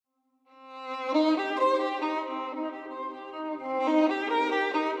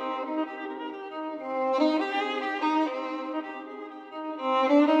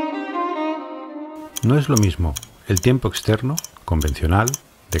No es lo mismo el tiempo externo, convencional,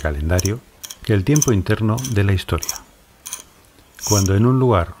 de calendario, que el tiempo interno de la historia. Cuando en un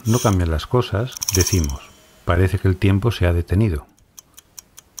lugar no cambian las cosas, decimos, parece que el tiempo se ha detenido.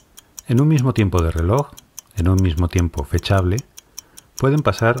 En un mismo tiempo de reloj, en un mismo tiempo fechable, pueden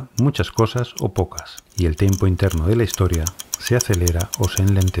pasar muchas cosas o pocas, y el tiempo interno de la historia se acelera o se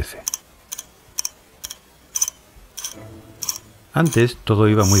enlentece. Antes todo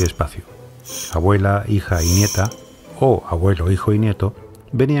iba muy despacio. Abuela, hija y nieta, o abuelo, hijo y nieto,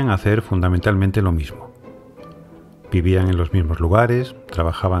 venían a hacer fundamentalmente lo mismo. Vivían en los mismos lugares,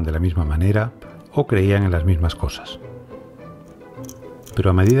 trabajaban de la misma manera o creían en las mismas cosas. Pero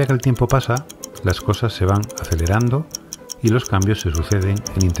a medida que el tiempo pasa, las cosas se van acelerando y los cambios se suceden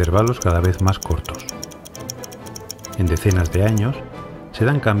en intervalos cada vez más cortos. En decenas de años se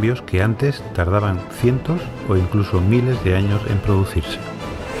dan cambios que antes tardaban cientos o incluso miles de años en producirse.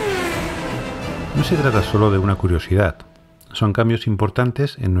 No se trata solo de una curiosidad, son cambios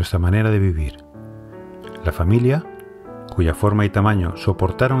importantes en nuestra manera de vivir. La familia, cuya forma y tamaño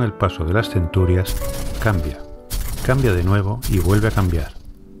soportaron el paso de las centurias, cambia de nuevo y vuelve a cambiar.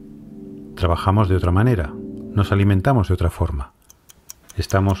 Trabajamos de otra manera, nos alimentamos de otra forma.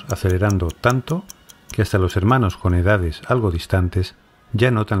 Estamos acelerando tanto que hasta los hermanos con edades algo distantes ya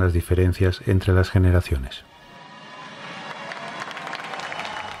notan las diferencias entre las generaciones.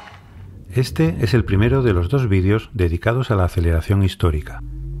 Este es el primero de los 2 vídeos dedicados a la aceleración histórica.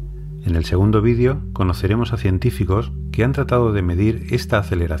 En el segundo vídeo conoceremos a científicos que han tratado de medir esta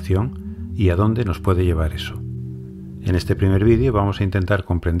aceleración y a dónde nos puede llevar eso. En este primer vídeo vamos a intentar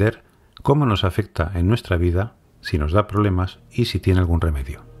comprender cómo nos afecta en nuestra vida, si nos da problemas y si tiene algún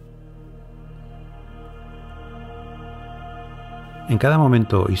remedio. En cada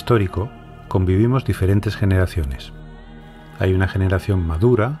momento histórico convivimos diferentes generaciones. Hay una generación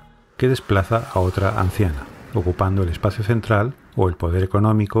madura que desplaza a otra anciana, ocupando el espacio central o el poder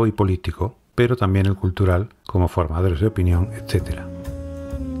económico y político, pero también el cultural, como formadores de opinión, etc.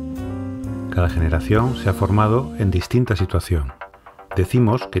 Cada generación se ha formado en distinta situación.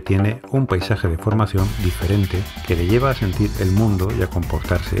 Decimos que tiene un paisaje de formación diferente que le lleva a sentir el mundo y a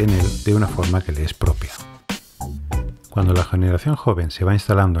comportarse en él de una forma que le es propia. Cuando la generación joven se va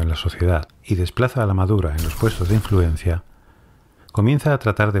instalando en la sociedad y desplaza a la madura en los puestos de influencia, comienza a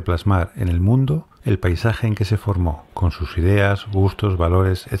tratar de plasmar en el mundo el paisaje en que se formó, con sus ideas, gustos,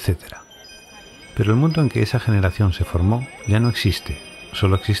 valores, etc. Pero el mundo en que esa generación se formó ya no existe,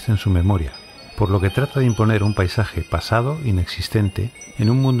 solo existe en su memoria, por lo que trata de imponer un paisaje pasado inexistente en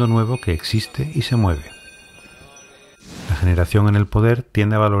un mundo nuevo que existe y se mueve. La generación en el poder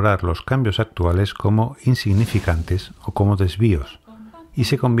tiende a valorar los cambios actuales como insignificantes o como desvíos, y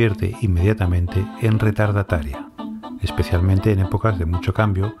se convierte inmediatamente en retardataria, especialmente en épocas de mucho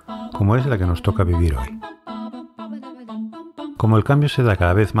cambio, como es la que nos toca vivir hoy. Como el cambio se da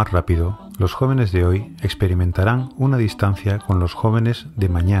cada vez más rápido, los jóvenes de hoy experimentarán una distancia con los jóvenes de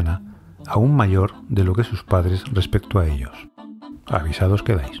mañana aún mayor de lo que sus padres respecto a ellos. Avisados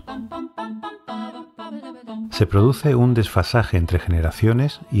quedáis. Se produce un desfasaje entre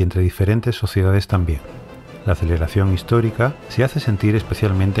generaciones y entre diferentes sociedades también. La aceleración histórica se hace sentir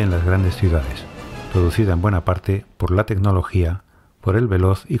especialmente en las grandes ciudades, producida en buena parte por la tecnología, por el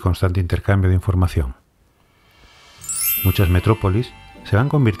veloz y constante intercambio de información. Muchas metrópolis se van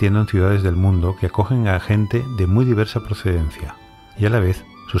convirtiendo en ciudades del mundo que acogen a gente de muy diversa procedencia, y a la vez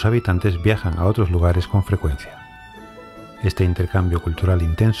sus habitantes viajan a otros lugares con frecuencia. Este intercambio cultural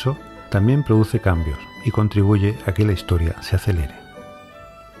intenso también produce cambios y contribuye a que la historia se acelere.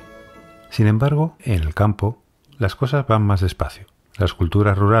 Sin embargo, en el campo, las cosas van más despacio. Las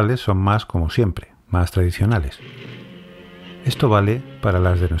culturas rurales son más, como siempre, más tradicionales. Esto vale para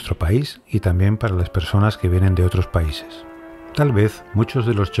las de nuestro país y también para las personas que vienen de otros países. Tal vez muchos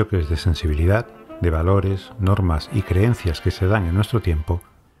de los choques de sensibilidad, de valores, normas y creencias que se dan en nuestro tiempo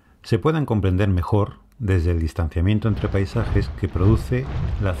se puedan comprender mejor desde el distanciamiento entre paisajes que produce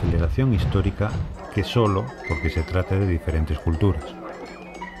la aceleración histórica que solo porque se trata de diferentes culturas.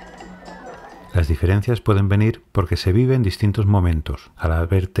 Las diferencias pueden venir porque se vive en distintos momentos, al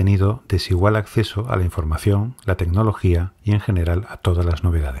haber tenido desigual acceso a la información, la tecnología y en general a todas las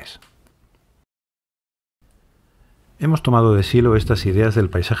novedades. Hemos tomado de hilo estas ideas del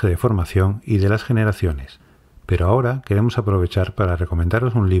paisaje de formación y de las generaciones, pero ahora queremos aprovechar para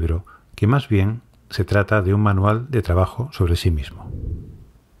recomendaros un libro que más bien se trata de un manual de trabajo sobre sí mismo.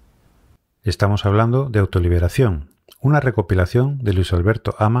 Estamos hablando de Autoliberación, una recopilación de Luis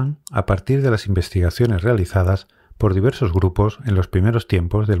Ammann a partir de las investigaciones realizadas por diversos grupos en los primeros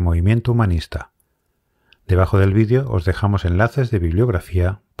tiempos del movimiento humanista. Debajo del vídeo os dejamos enlaces de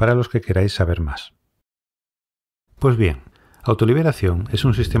bibliografía para los que queráis saber más. Pues bien, Autoliberación es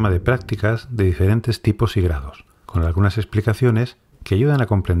un sistema de prácticas de diferentes tipos y grados, con algunas explicaciones que ayudan a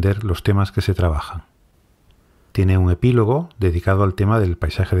comprender los temas que se trabajan. Tiene un epílogo dedicado al tema del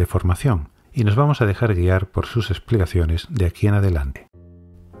paisaje de formación y nos vamos a dejar guiar por sus explicaciones de aquí en adelante.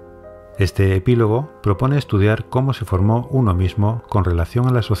 Este epílogo propone estudiar cómo se formó uno mismo con relación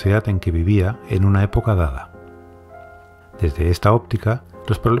a la sociedad en que vivía en una época dada. Desde esta óptica,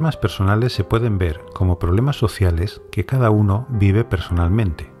 los problemas personales se pueden ver como problemas sociales que cada uno vive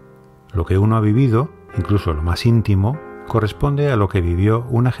personalmente. Lo que uno ha vivido, incluso lo más íntimo, corresponde a lo que vivió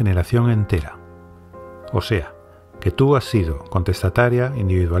una generación entera. O sea, que tú has sido contestataria,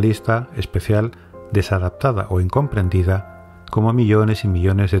 individualista, especial, desadaptada o incomprendida como millones y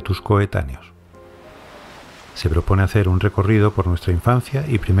millones de tus coetáneos. Se propone hacer un recorrido por nuestra infancia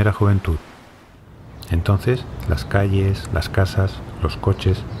y primera juventud. Entonces, las calles, las casas, los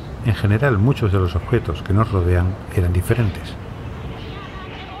coches, en general muchos de los objetos que nos rodean eran diferentes.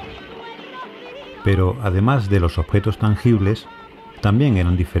 Pero además de los objetos tangibles, también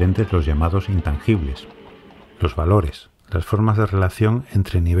eran diferentes los llamados intangibles, los valores, las formas de relación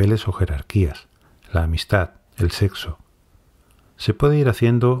entre niveles o jerarquías, la amistad, el sexo. Se puede ir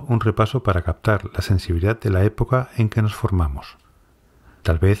haciendo un repaso para captar la sensibilidad de la época en que nos formamos.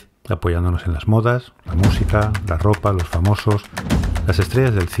 Tal vez apoyándonos en las modas, la música, la ropa, los famosos, las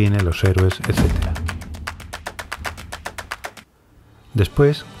estrellas del cine, los héroes, etc.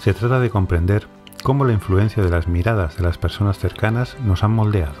 Después se trata de comprender cómo la influencia de las miradas de las personas cercanas nos han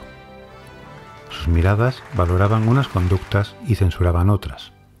moldeado. Sus miradas valoraban unas conductas y censuraban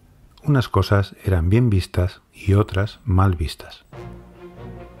otras. Unas cosas eran bien vistas y otras mal vistas.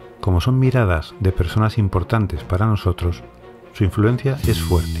 Como son miradas de personas importantes para nosotros, su influencia es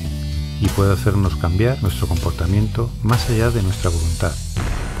fuerte y puede hacernos cambiar nuestro comportamiento más allá de nuestra voluntad,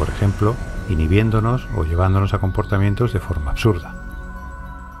 por ejemplo, inhibiéndonos o llevándonos a comportamientos de forma absurda.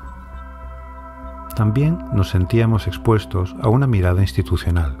 También nos sentíamos expuestos a una mirada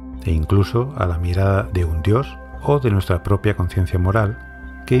institucional e incluso a la mirada de un Dios o de nuestra propia conciencia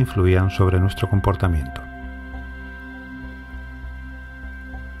moral que influían sobre nuestro comportamiento.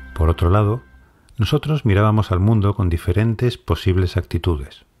 Por otro lado, nosotros mirábamos al mundo con diferentes posibles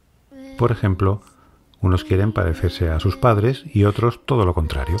actitudes. Por ejemplo, unos quieren parecerse a sus padres y otros todo lo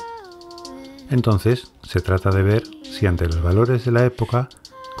contrario. Entonces, se trata de ver si ante los valores de la época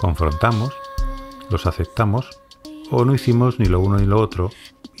confrontamos, los aceptamos o no hicimos ni lo uno ni lo otro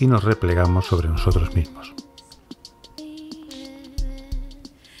y nos replegamos sobre nosotros mismos.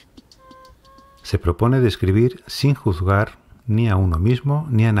 Se propone describir sin juzgar ni a uno mismo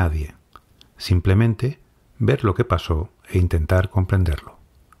ni a nadie, simplemente ver lo que pasó e intentar comprenderlo.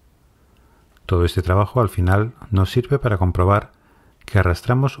 Todo este trabajo al final nos sirve para comprobar que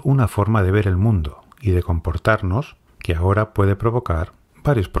arrastramos una forma de ver el mundo y de comportarnos que ahora puede provocar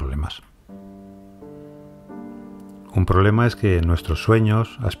varios problemas. Un problema es que nuestros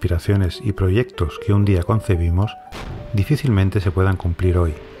sueños, aspiraciones y proyectos que un día concebimos difícilmente se puedan cumplir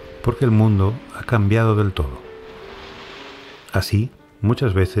hoy, porque el mundo ha cambiado del todo. Así,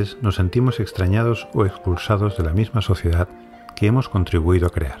 muchas veces nos sentimos extrañados o expulsados de la misma sociedad que hemos contribuido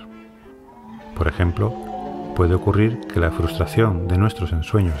a crear. Por ejemplo, puede ocurrir que la frustración de nuestros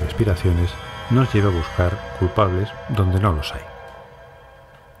ensueños y aspiraciones nos lleve a buscar culpables donde no los hay.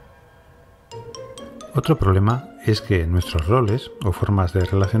 Otro problema es que nuestros roles o formas de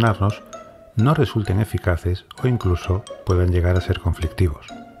relacionarnos no resulten eficaces o incluso puedan llegar a ser conflictivos.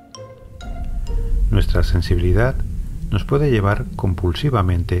 Nuestra sensibilidad nos puede llevar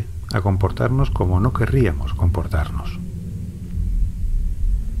compulsivamente a comportarnos como no querríamos comportarnos.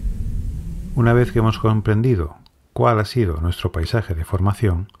 Una vez que hemos comprendido cuál ha sido nuestro paisaje de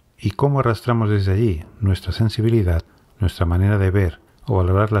formación y cómo arrastramos desde allí nuestra sensibilidad, nuestra manera de ver o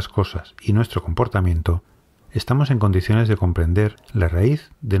valorar las cosas y nuestro comportamiento, estamos en condiciones de comprender la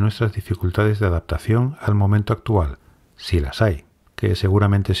raíz de nuestras dificultades de adaptación al momento actual, si las hay, que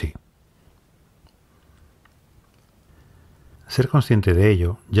seguramente sí. Ser consciente de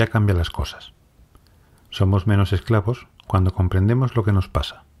ello ya cambia las cosas. Somos menos esclavos cuando comprendemos lo que nos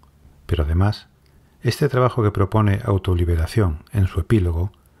pasa, pero además, este trabajo que propone Autoliberación en su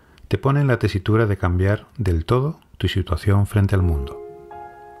epílogo te pone en la tesitura de cambiar del todo tu situación frente al mundo.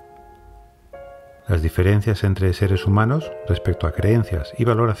 Las diferencias entre seres humanos respecto a creencias y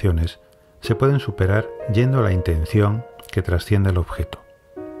valoraciones se pueden superar yendo a la intención que trasciende el objeto.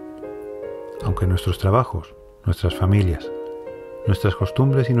 Aunque nuestros trabajos, nuestras familias, nuestras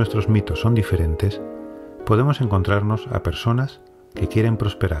costumbres y nuestros mitos son diferentes, podemos encontrarnos a personas que quieren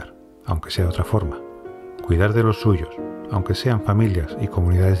prosperar, aunque sea de otra forma, cuidar de los suyos, aunque sean familias y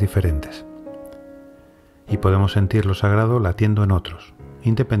comunidades diferentes. y podemos sentir lo sagrado latiendo en otros,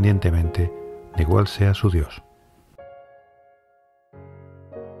 independientemente de cuál sea su Dios.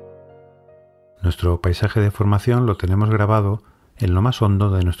 Nuestro paisaje de formación lo tenemos grabado en lo más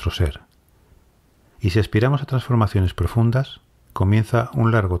hondo de nuestro ser. Y si aspiramos a transformaciones profundas, comienza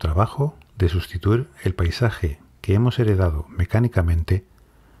un largo trabajo de sustituir el paisaje que hemos heredado mecánicamente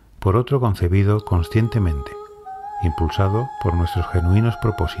por otro concebido conscientemente, impulsado por nuestros genuinos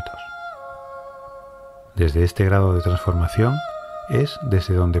propósitos. Desde este grado de transformación es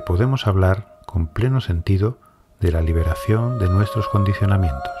desde donde podemos hablar con pleno sentido de la liberación de nuestros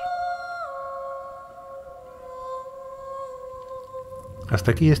condicionamientos.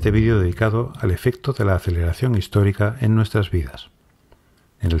 Hasta aquí este vídeo dedicado al efecto de la aceleración histórica en nuestras vidas.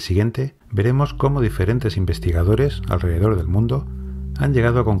 En el siguiente veremos cómo diferentes investigadores alrededor del mundo han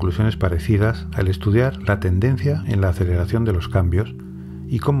llegado a conclusiones parecidas al estudiar la tendencia en la aceleración de los cambios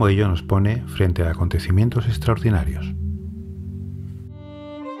y cómo ello nos pone frente a acontecimientos extraordinarios.